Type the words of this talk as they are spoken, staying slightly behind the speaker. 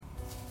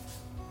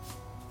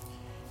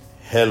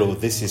Hello,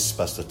 this is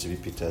Pastor T.B.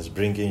 Peters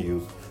bringing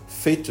you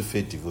Faith to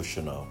Faith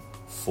devotional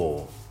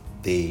for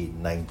day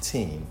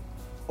 19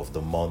 of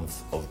the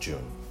month of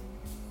June.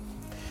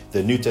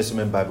 The New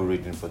Testament Bible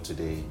reading for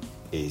today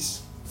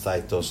is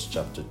Titus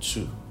chapter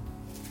 2.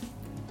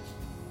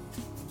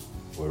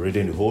 We're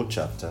reading the whole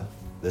chapter.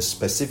 The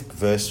specific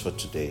verse for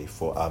today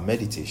for our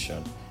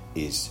meditation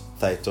is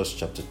Titus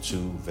chapter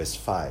 2 verse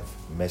 5,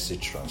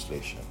 Message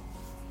translation.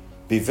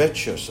 Be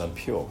virtuous and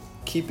pure.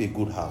 Keep a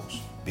good house.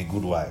 Be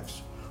good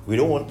wives. We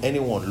don't want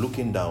anyone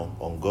looking down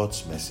on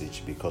God's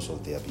message because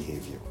of their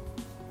behavior.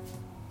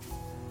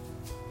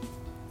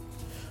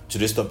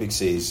 Today's topic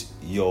says,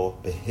 your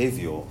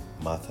behavior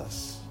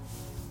matters.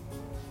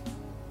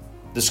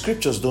 The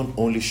scriptures don't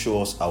only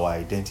show us our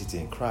identity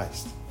in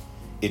Christ.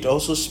 It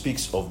also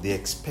speaks of the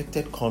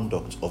expected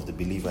conduct of the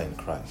believer in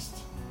Christ.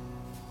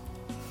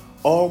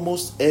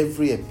 Almost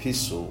every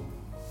epistle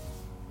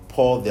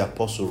Paul the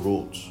Apostle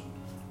wrote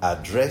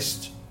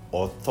addressed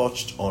or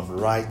touched on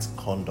right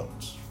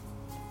conduct.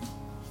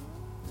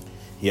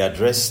 He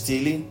addressed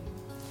stealing,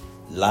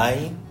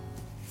 lying,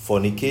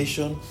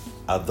 fornication,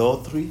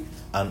 adultery,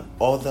 and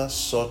other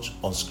such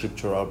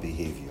unscriptural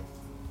behavior.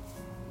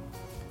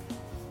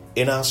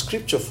 In our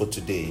scripture for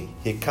today,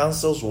 he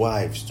counsels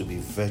wives to be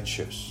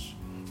virtuous,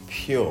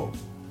 pure,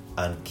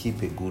 and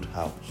keep a good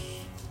house.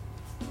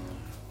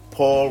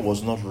 Paul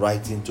was not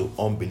writing to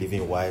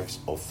unbelieving wives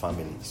or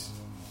families.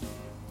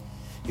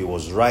 He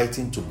was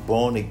writing to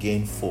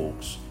born-again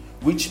folks,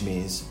 which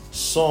means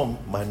some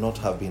might not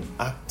have been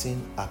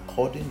acting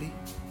accordingly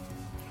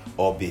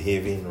or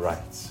behaving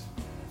right.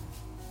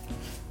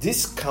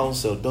 This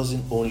counsel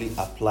doesn't only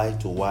apply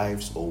to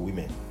wives or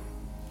women,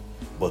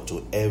 but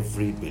to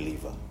every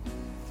believer.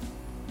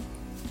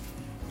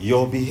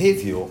 Your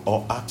behavior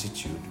or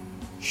attitude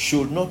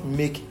should not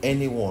make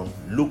anyone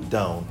look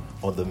down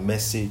on the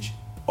message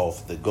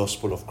of the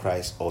gospel of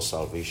Christ or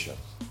salvation.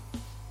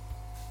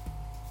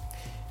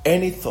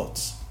 Any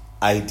thoughts,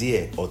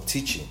 idea, or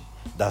teaching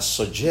that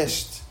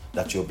suggests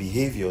that your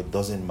behavior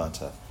doesn't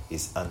matter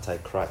is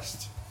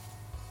antichrist.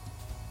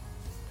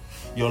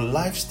 Your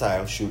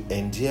lifestyle should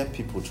endear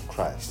people to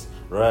Christ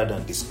rather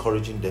than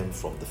discouraging them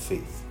from the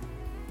faith.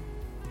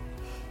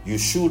 You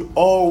should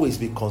always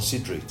be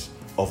considerate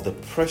of the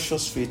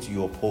precious faith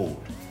you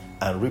uphold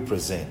and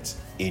represent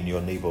in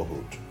your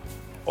neighborhood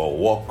or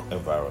work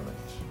environment.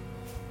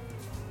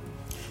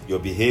 Your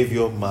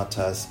behavior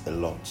matters a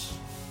lot.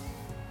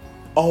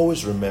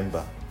 Always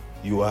remember,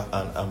 you are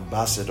an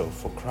ambassador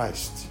for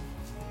Christ.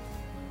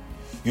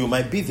 You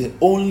might be the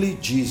only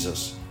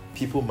Jesus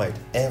people might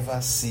ever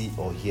see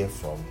or hear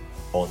from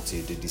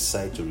until they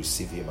decide to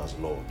receive him as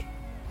Lord.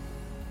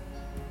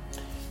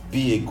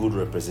 Be a good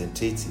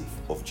representative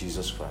of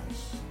Jesus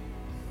Christ.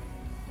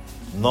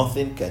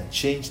 Nothing can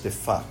change the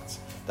fact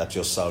that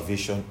your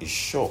salvation is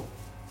sure,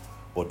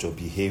 but your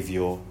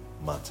behavior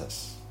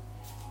matters.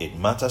 It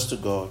matters to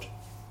God.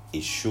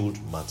 It should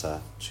matter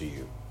to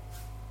you.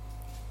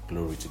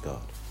 Glory to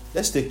God.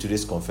 Let's take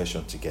today's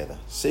confession together.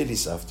 Say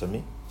this after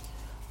me.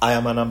 I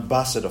am an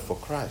ambassador for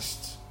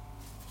Christ.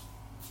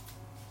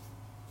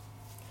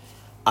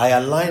 I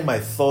align my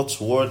thoughts,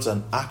 words,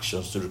 and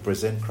actions to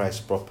represent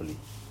Christ properly.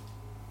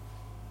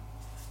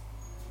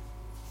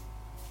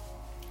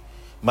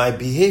 My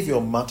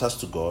behavior matters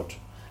to God.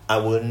 I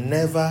will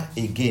never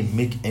again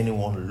make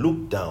anyone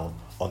look down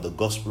on the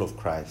gospel of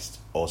Christ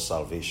or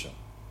salvation.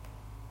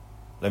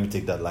 Let me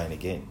take that line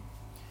again.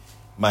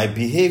 My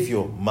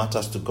behavior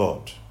matters to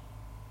God.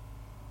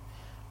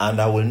 And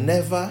I will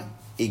never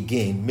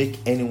again make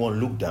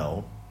anyone look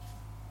down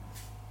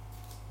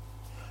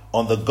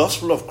on the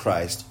gospel of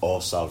Christ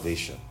or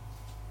salvation.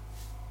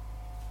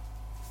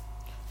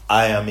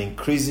 I am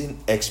increasing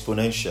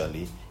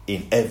exponentially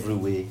in every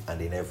way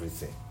and in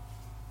everything.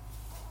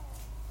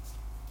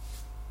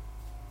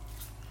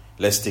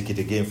 Let's take it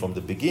again from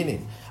the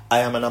beginning. I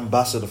am an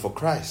ambassador for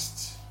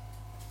Christ.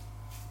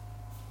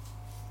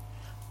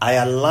 I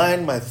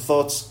align my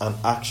thoughts and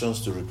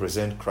actions to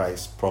represent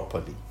Christ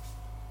properly.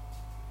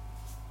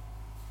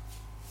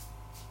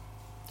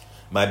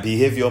 My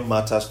behavior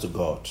matters to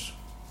God.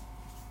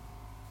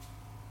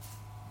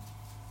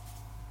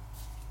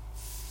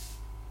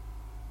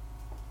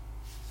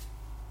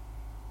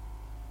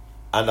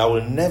 And I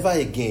will never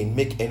again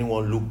make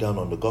anyone look down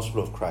on the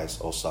gospel of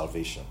Christ or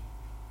salvation.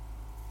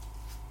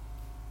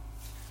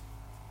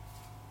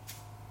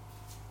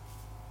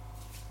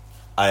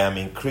 I am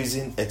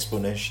increasing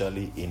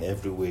exponentially in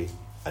every way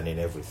and in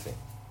everything.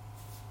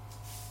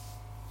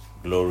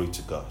 Glory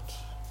to God.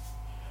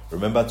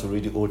 Remember to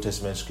read the Old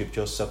Testament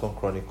scriptures, 2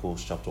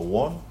 Chronicles chapter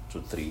 1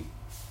 to 3,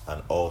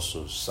 and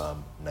also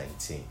Psalm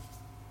 19.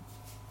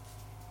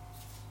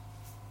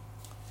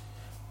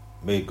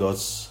 May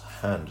God's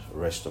hand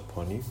rest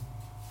upon you.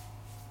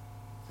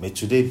 May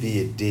today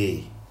be a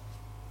day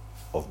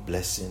of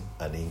blessing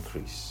and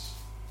increase.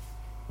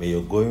 May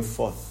your going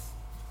forth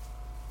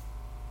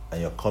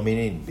and your coming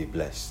in be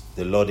blessed.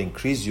 The Lord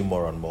increase you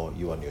more and more,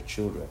 you and your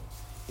children.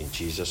 In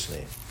Jesus'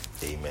 name,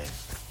 amen.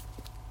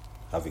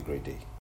 Have a great day.